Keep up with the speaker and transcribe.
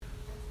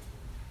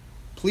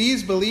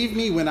Please believe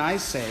me when I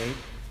say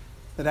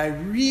that I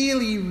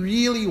really,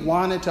 really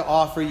wanted to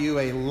offer you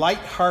a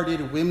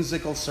light-hearted,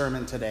 whimsical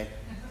sermon today.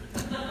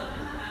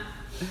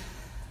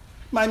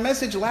 My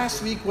message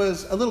last week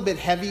was a little bit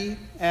heavy,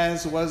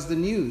 as was the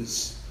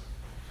news.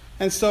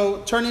 And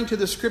so, turning to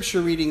the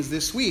scripture readings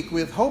this week,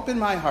 with hope in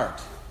my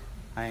heart,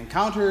 I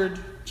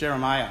encountered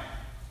Jeremiah.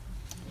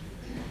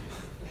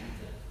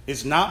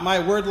 Is not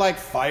my word like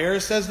fire,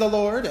 says the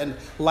Lord, and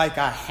like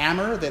a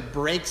hammer that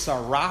breaks a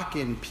rock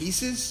in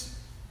pieces?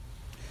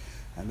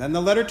 And then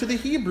the letter to the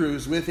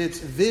Hebrews with its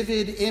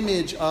vivid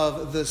image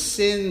of the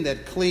sin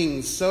that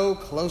clings so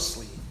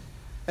closely,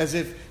 as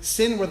if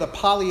sin were the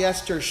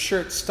polyester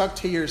shirt stuck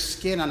to your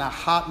skin on a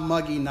hot,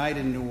 muggy night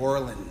in New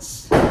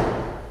Orleans,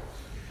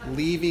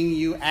 leaving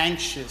you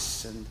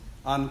anxious and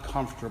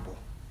uncomfortable.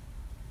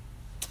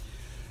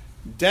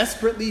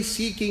 Desperately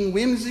seeking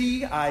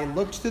whimsy, I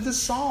looked to the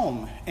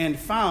psalm and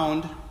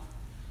found,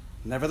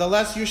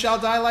 nevertheless you shall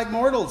die like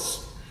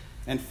mortals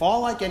and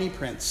fall like any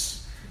prince.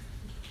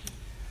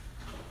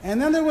 And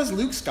then there was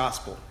Luke's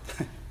gospel,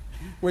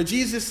 where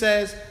Jesus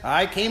says,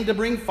 I came to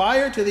bring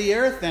fire to the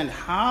earth, and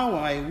how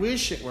I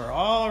wish it were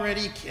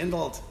already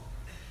kindled.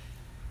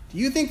 Do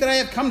you think that I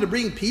have come to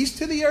bring peace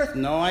to the earth?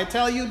 No, I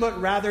tell you,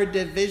 but rather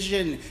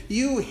division.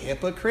 You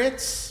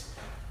hypocrites!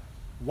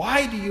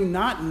 Why do you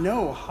not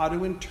know how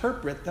to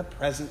interpret the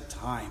present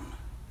time?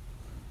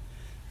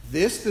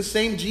 This, the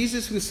same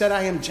Jesus who said,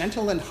 I am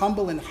gentle and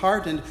humble in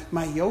heart, and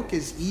my yoke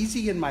is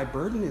easy and my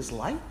burden is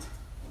light?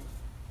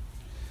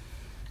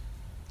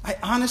 I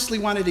honestly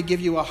wanted to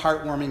give you a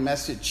heartwarming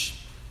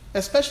message,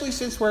 especially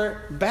since we're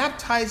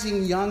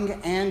baptizing young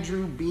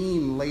Andrew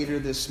Beam later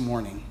this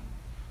morning.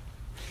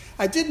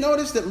 I did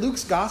notice that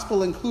Luke's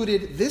gospel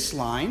included this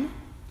line,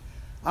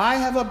 I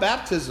have a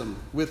baptism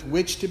with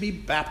which to be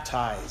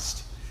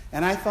baptized.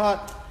 And I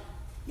thought,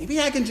 maybe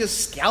I can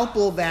just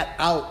scalpel that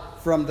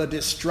out from the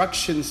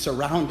destruction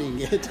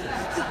surrounding it.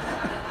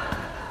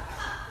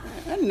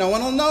 And no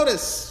one will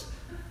notice.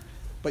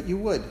 But you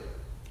would,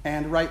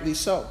 and rightly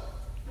so.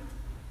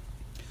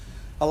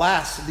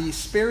 Alas, the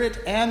Spirit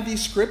and the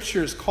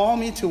Scriptures call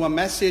me to a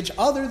message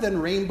other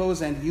than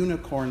rainbows and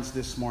unicorns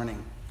this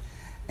morning.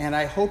 And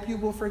I hope you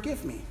will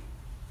forgive me.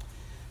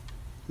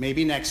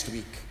 Maybe next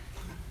week.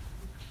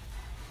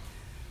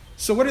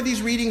 So what are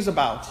these readings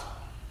about?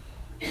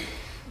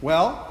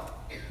 Well,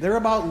 they're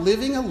about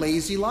living a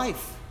lazy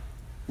life.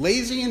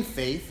 Lazy in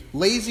faith,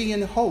 lazy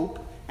in hope,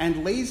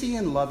 and lazy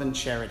in love and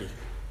charity.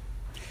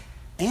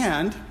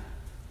 And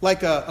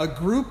like a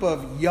group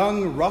of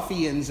young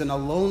ruffians in a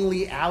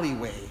lonely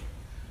alleyway,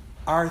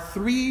 our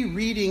three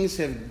readings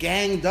have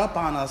ganged up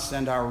on us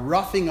and are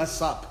roughing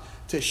us up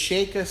to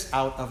shake us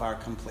out of our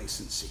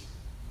complacency.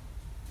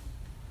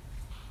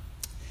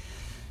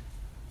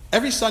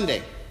 Every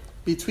Sunday,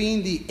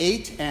 between the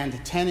 8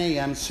 and 10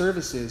 a.m.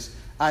 services,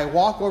 I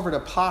walk over to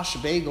Posh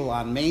Bagel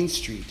on Main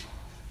Street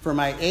for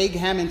my egg,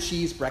 ham, and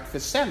cheese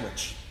breakfast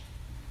sandwich.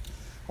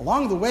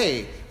 Along the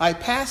way, I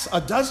pass a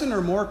dozen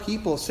or more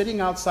people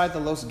sitting outside the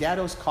Los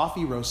Gatos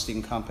Coffee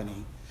Roasting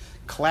Company,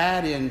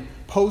 clad in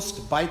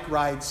post-bike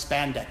ride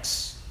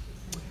spandex,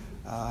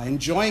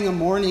 enjoying a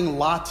morning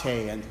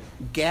latte and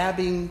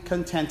gabbing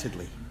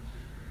contentedly.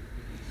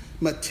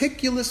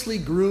 Meticulously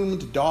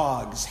groomed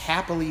dogs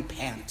happily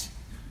pant.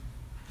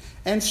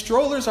 And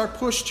strollers are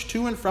pushed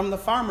to and from the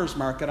farmers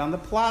market on the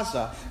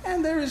plaza,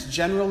 and there is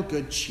general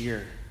good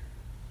cheer.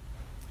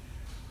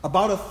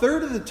 About a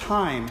third of the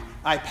time,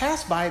 I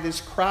pass by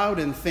this crowd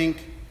and think,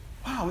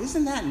 wow,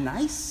 isn't that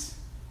nice?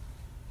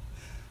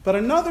 But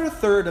another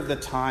third of the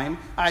time,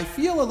 I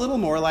feel a little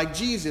more like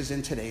Jesus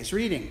in today's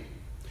reading.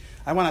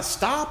 I want to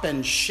stop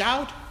and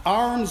shout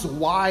arms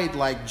wide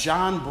like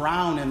John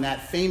Brown in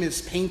that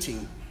famous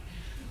painting.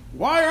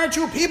 Why aren't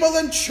you people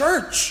in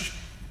church?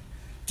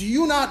 Do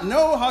you not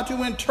know how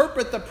to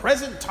interpret the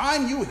present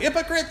time, you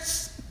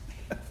hypocrites?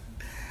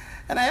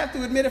 And I have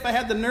to admit, if I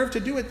had the nerve to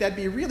do it, that'd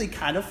be really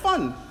kind of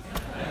fun.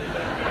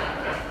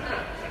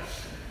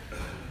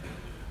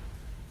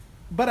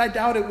 But I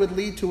doubt it would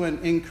lead to an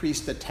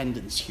increased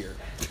attendance here.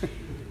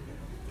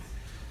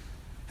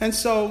 And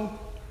so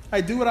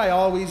I do what I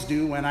always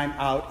do when I'm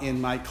out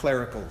in my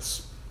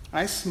clericals.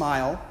 I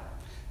smile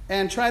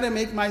and try to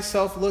make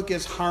myself look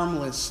as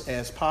harmless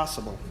as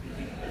possible,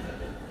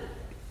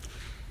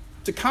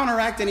 to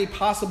counteract any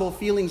possible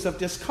feelings of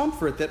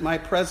discomfort that my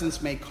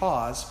presence may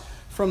cause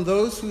from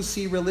those who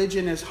see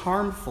religion as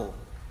harmful,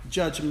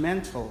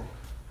 judgmental,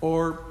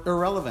 or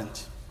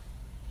irrelevant.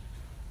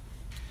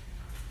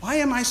 Why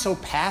am I so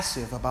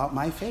passive about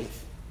my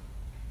faith?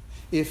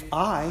 If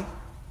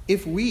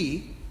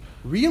we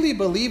really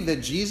believe that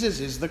Jesus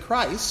is the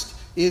Christ,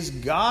 is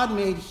God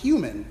made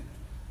human,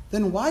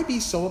 then why be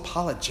so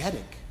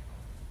apologetic?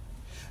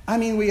 I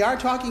mean, we are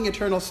talking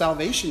eternal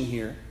salvation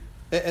here.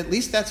 At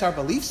least that's our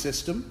belief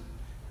system.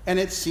 And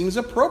it seems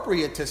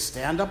appropriate to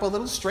stand up a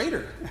little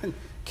straighter and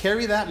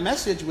carry that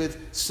message with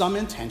some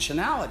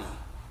intentionality.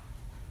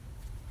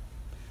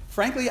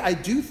 Frankly, I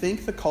do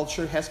think the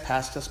culture has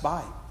passed us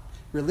by.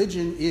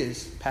 Religion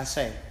is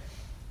passé.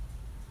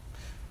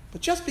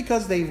 But just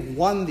because they've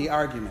won the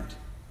argument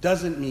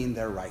doesn't mean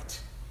they're right.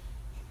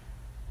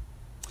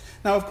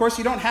 Now, of course,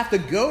 you don't have to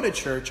go to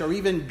church or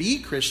even be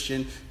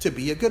Christian to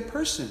be a good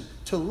person,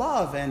 to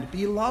love and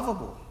be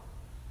lovable.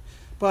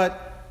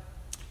 But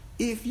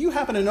if you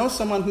happen to know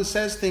someone who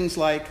says things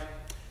like,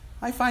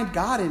 I find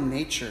God in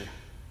nature,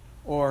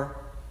 or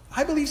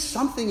I believe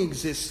something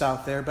exists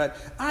out there, but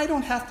I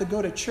don't have to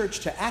go to church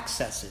to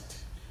access it,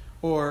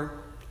 or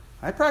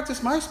I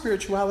practice my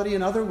spirituality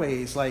in other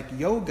ways like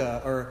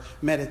yoga or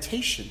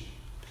meditation,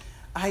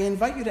 I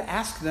invite you to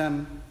ask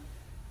them,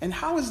 and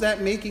how is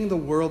that making the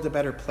world a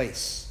better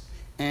place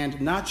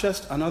and not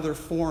just another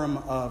form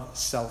of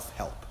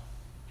self-help?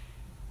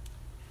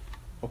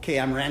 Okay,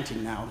 I'm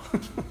ranting now.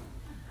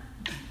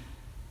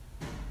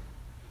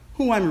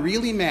 Who I'm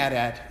really mad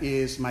at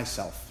is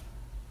myself.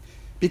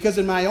 Because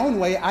in my own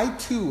way, I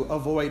too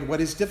avoid what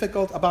is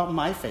difficult about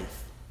my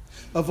faith.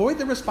 Avoid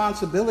the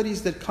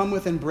responsibilities that come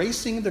with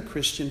embracing the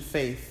Christian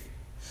faith.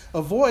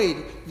 Avoid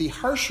the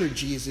harsher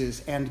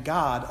Jesus and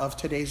God of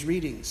today's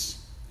readings.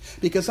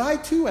 Because I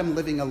too am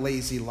living a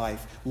lazy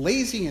life,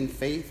 lazy in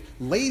faith,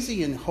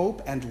 lazy in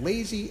hope, and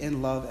lazy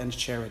in love and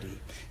charity.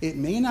 It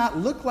may not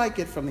look like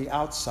it from the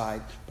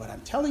outside, but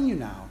I'm telling you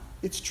now,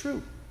 it's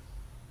true.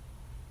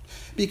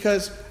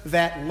 Because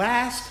that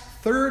last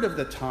third of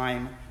the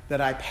time that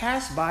I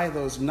pass by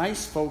those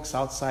nice folks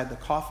outside the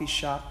coffee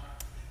shop,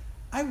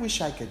 I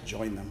wish I could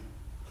join them.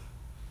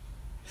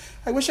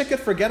 I wish I could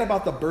forget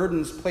about the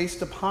burdens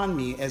placed upon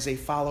me as a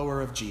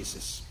follower of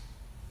Jesus.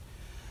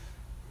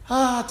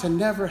 To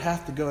never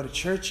have to go to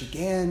church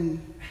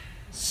again,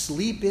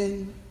 sleep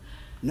in,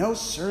 no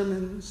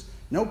sermons,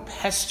 no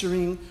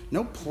pestering,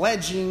 no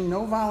pledging,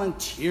 no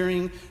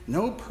volunteering,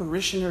 no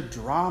parishioner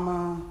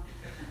drama.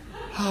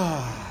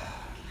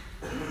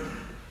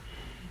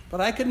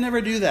 But I could never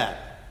do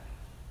that.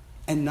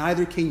 And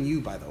neither can you,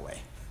 by the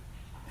way.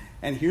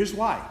 And here's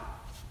why.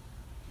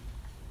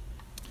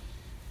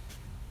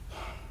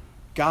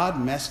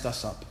 God messed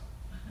us up.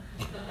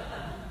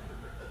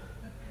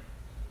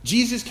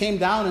 Jesus came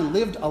down and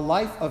lived a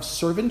life of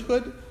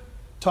servanthood,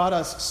 taught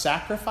us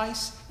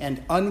sacrifice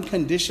and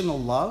unconditional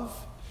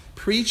love,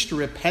 preached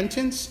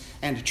repentance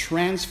and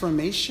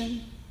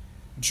transformation,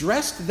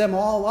 dressed them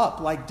all up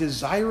like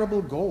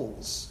desirable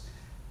goals,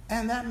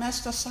 and that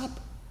messed us up.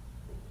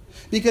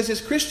 Because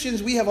as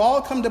Christians, we have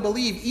all come to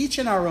believe, each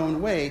in our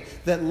own way,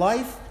 that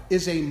life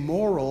is a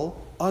moral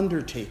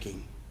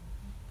undertaking,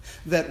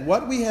 that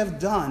what we have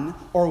done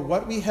or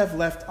what we have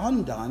left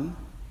undone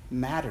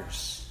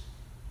matters.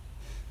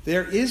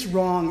 There is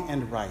wrong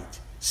and right,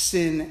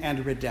 sin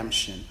and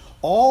redemption,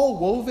 all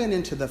woven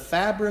into the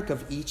fabric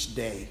of each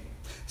day,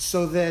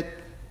 so that,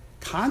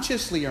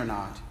 consciously or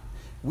not,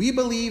 we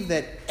believe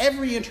that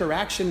every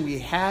interaction we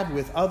have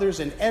with others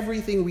and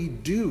everything we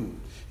do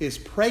is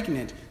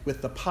pregnant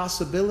with the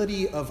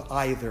possibility of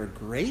either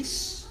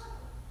grace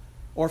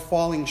or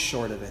falling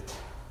short of it.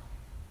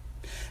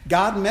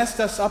 God messed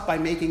us up by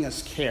making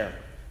us care,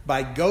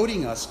 by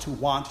goading us to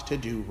want to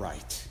do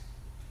right.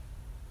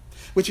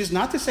 Which is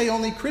not to say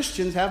only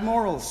Christians have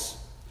morals.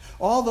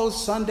 All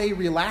those Sunday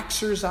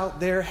relaxers out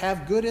there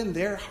have good in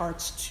their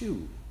hearts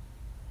too.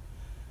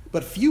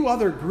 But few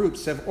other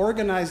groups have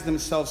organized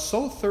themselves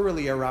so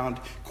thoroughly around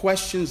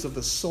questions of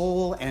the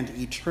soul and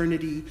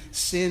eternity,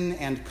 sin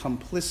and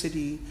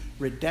complicity,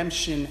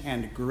 redemption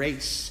and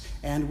grace,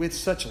 and with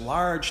such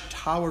large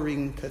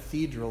towering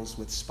cathedrals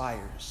with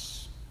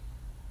spires.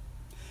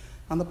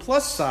 On the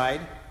plus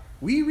side,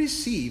 we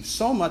receive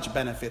so much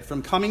benefit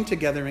from coming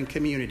together in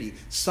community,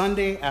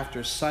 Sunday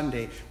after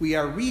Sunday. We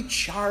are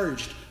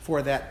recharged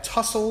for that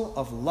tussle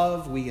of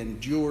love we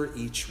endure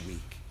each week.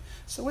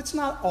 So it's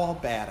not all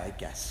bad, I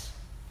guess.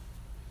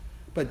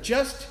 But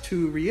just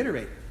to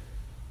reiterate,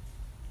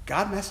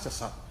 God messed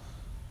us up,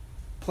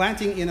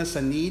 planting in us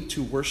a need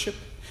to worship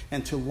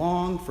and to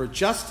long for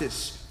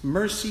justice,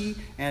 mercy,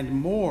 and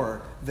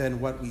more than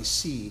what we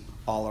see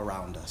all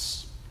around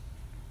us.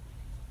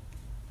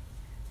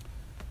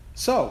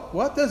 So,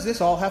 what does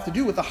this all have to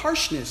do with the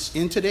harshness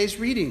in today's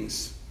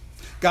readings?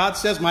 God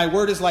says, my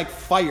word is like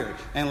fire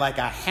and like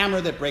a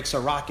hammer that breaks a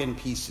rock in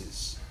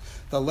pieces.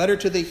 The letter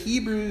to the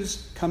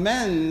Hebrews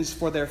commends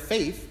for their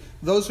faith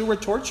those who were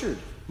tortured,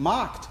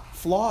 mocked,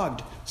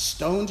 flogged,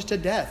 stoned to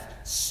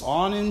death,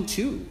 sawn in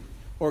two,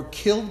 or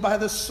killed by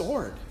the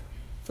sword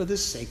for the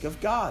sake of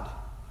God.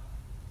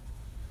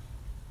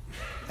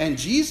 And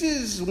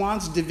Jesus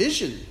wants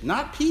division,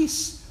 not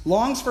peace.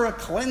 Longs for a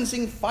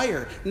cleansing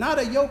fire, not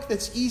a yoke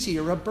that's easy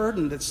or a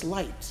burden that's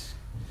light.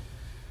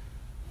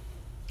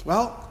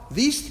 Well,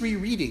 these three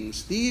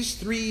readings, these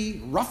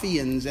three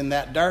ruffians in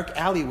that dark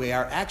alleyway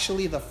are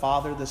actually the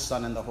Father, the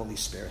Son, and the Holy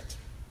Spirit.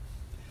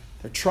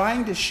 They're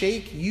trying to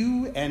shake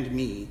you and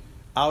me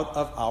out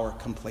of our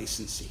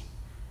complacency.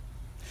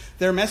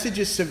 Their message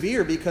is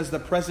severe because the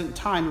present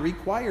time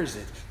requires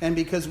it, and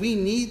because we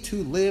need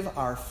to live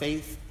our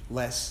faith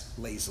less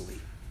lazily.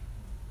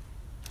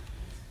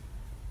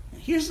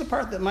 Here's the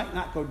part that might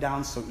not go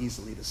down so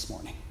easily this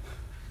morning.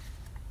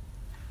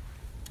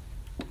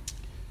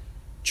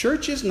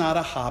 Church is not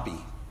a hobby.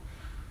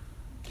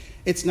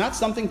 It's not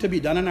something to be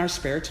done in our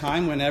spare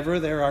time whenever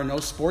there are no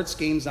sports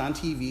games on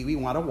TV we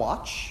want to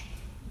watch,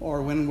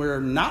 or when we're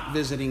not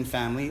visiting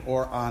family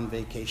or on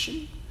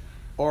vacation,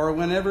 or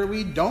whenever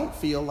we don't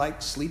feel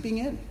like sleeping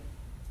in.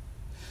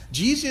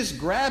 Jesus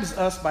grabs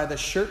us by the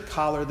shirt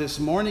collar this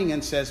morning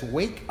and says,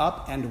 "Wake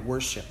up and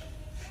worship.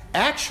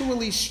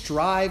 Actually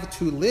strive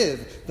to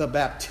live the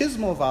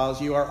baptismal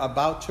vows you are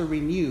about to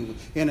renew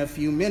in a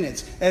few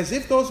minutes," as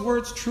if those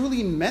words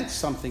truly meant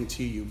something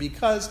to you,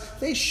 because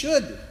they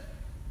should.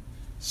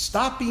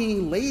 Stop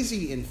being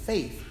lazy in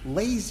faith,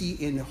 lazy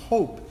in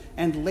hope,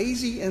 and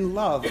lazy in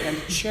love and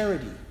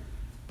charity.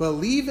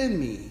 Believe in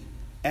me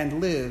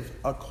and live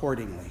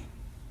accordingly.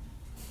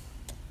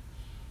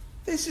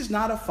 This is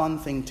not a fun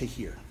thing to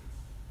hear,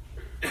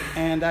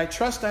 and I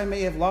trust I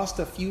may have lost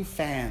a few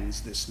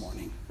fans this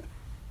morning.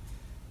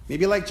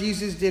 Maybe like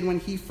Jesus did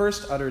when he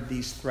first uttered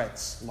these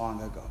threats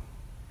long ago.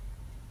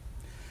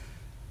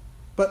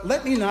 But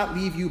let me not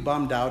leave you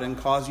bummed out and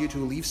cause you to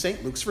leave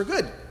St. Luke's for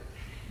good.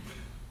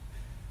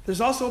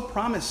 There's also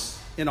promise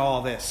in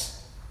all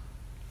this.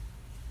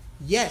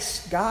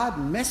 Yes, God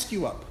messed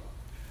you up,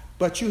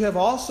 but you have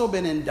also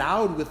been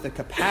endowed with the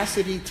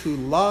capacity to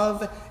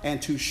love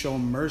and to show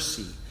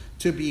mercy,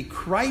 to be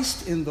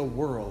Christ in the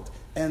world,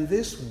 and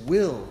this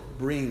will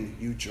bring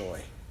you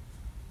joy.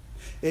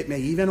 It may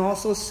even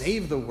also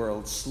save the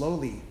world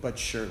slowly but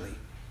surely.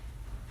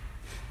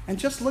 And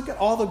just look at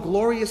all the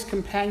glorious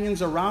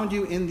companions around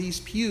you in these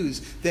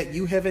pews that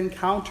you have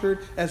encountered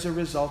as a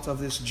result of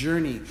this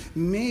journey.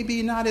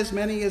 Maybe not as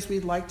many as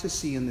we'd like to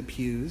see in the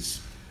pews,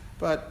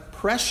 but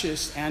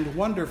precious and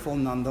wonderful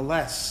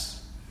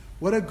nonetheless.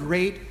 What a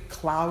great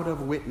cloud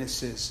of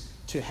witnesses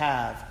to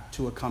have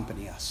to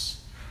accompany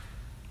us.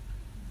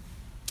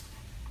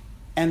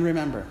 And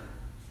remember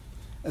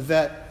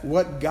that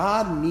what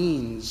God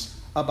means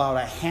about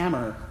a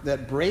hammer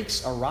that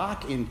breaks a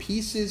rock in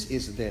pieces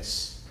is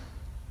this: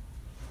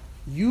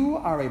 you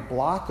are a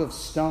block of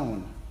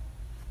stone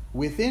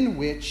within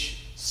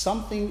which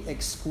something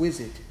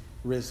exquisite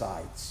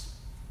resides.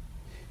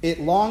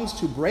 It longs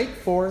to break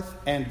forth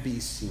and be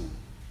seen.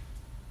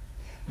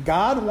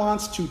 God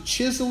wants to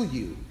chisel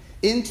you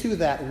into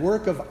that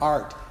work of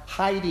art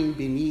hiding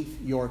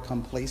beneath your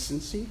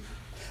complacency,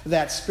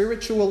 that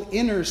spiritual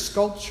inner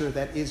sculpture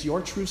that is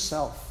your true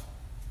self.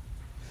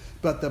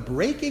 But the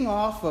breaking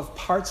off of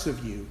parts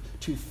of you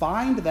to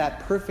find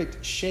that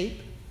perfect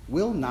shape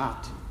will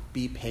not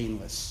be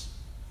painless.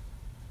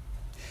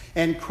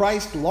 And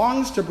Christ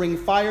longs to bring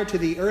fire to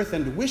the earth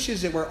and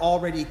wishes it were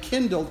already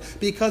kindled,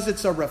 because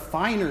it's a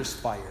refiner's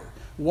fire,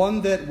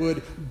 one that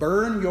would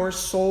burn your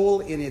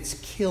soul in its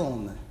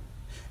kiln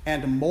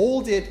and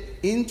mold it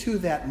into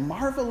that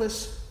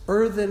marvelous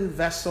earthen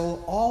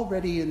vessel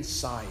already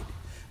inside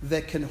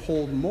that can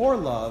hold more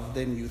love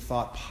than you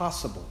thought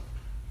possible,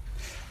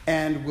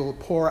 and will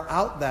pour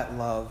out that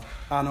love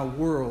on a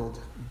world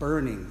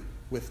burning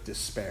with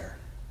despair.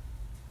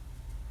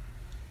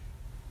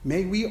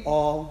 May we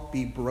all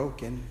be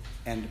broken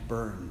and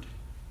burned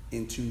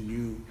into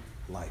new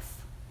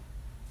life.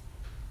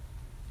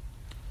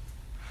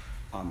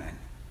 Amen.